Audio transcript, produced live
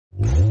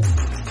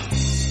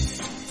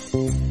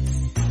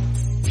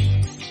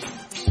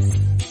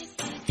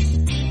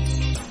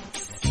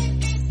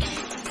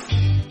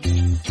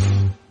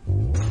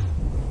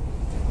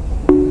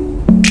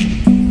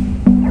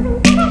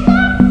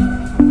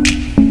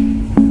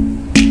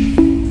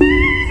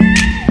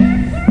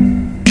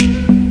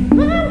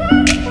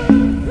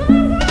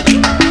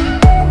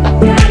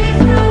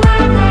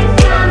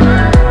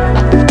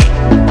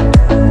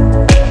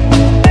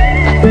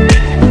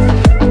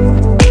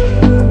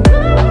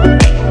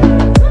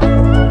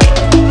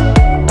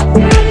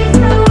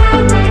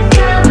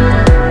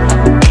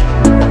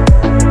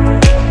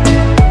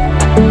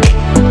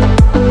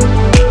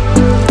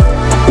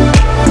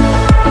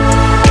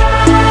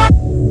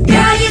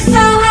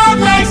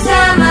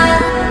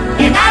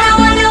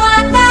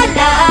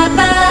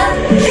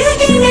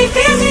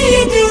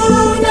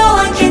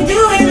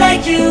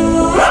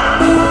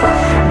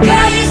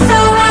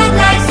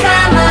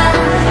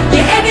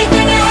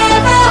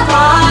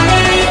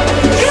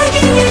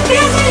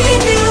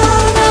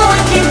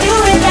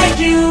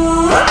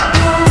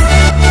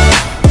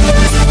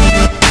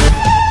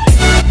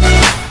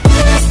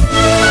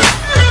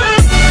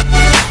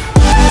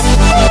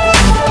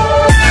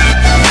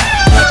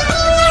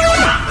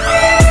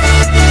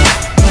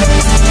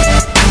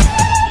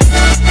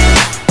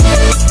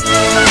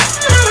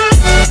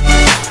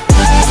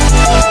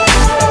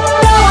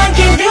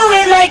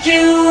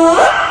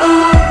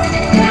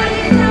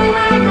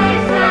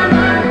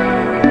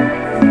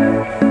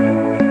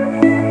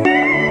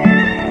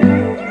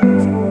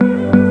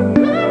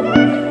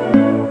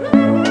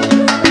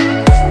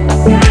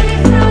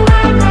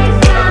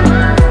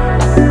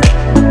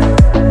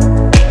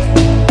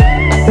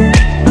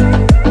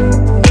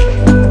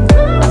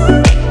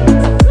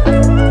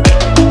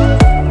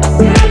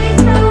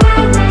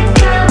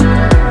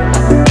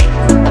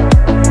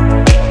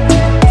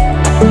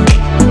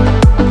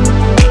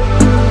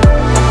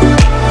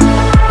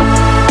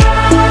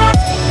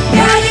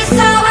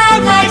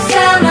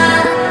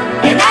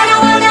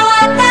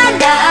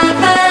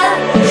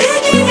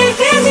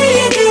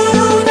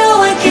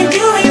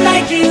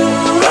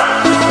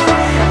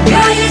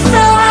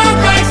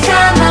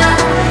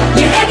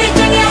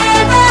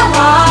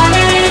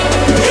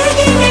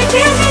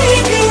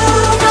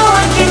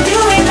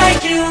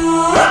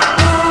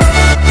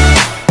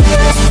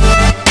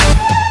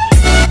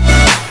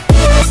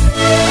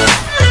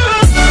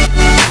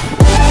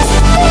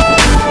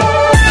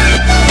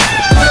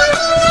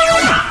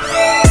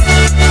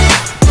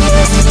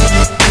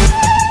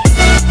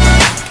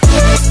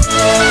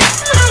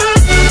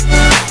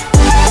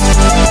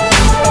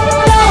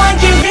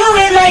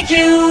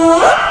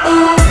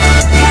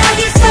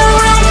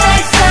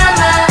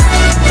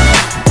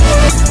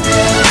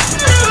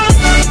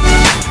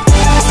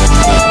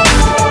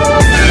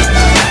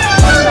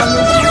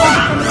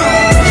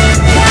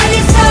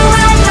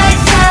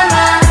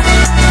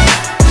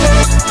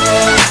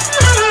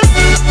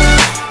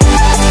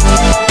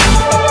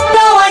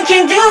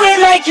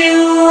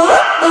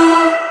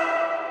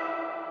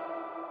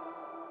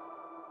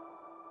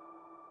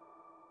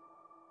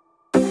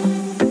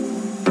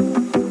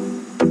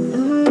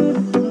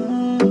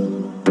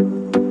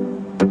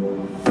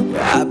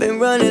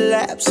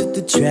laps at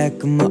the track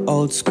of my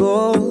old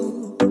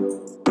school.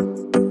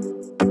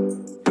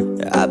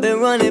 I've been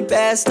running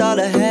past all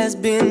the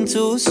has-been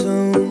too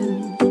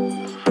soon.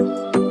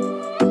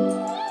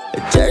 A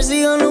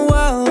jersey on the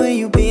wall, where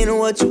you been and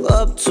what you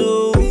up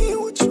to?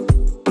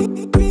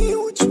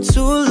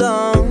 Too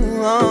long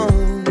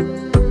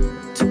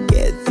to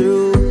get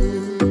through.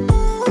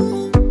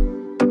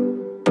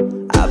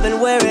 I've been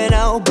wearing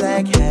all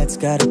black hats,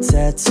 got a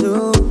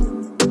tattoo.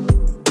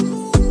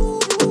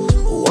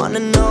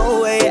 Wanna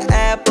know where you're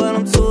at, but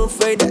I'm too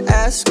afraid to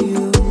ask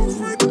you.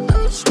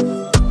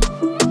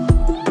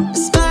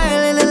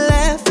 Smiling and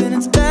laughing,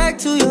 it's back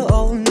to your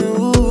old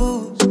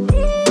news.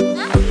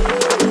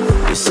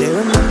 You say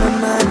remember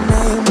my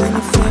name when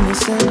you're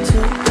famous and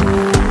too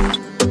cool.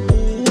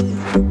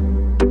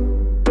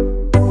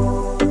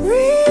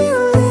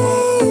 Real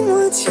name,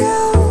 what's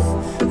your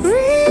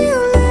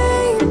real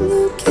name?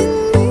 You can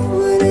be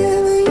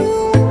whatever you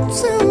want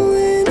to,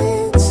 and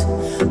it's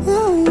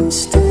all your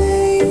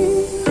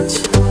stage.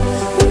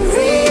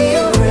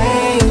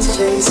 Rearrange,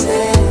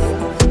 chasing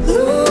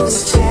loose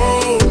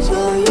change.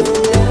 Oh, you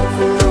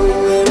never know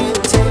where it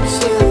takes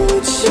you,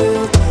 but you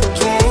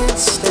can't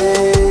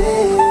stay.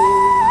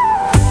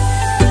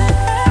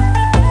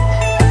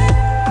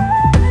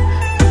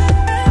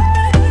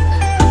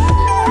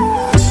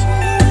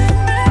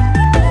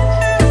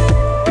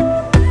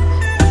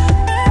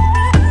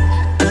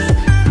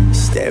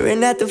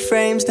 Staring at the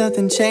frames,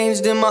 nothing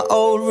changed in my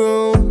old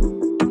room.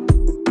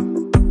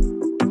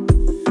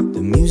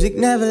 The music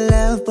never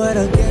left, but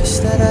I guess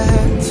that I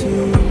had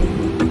to.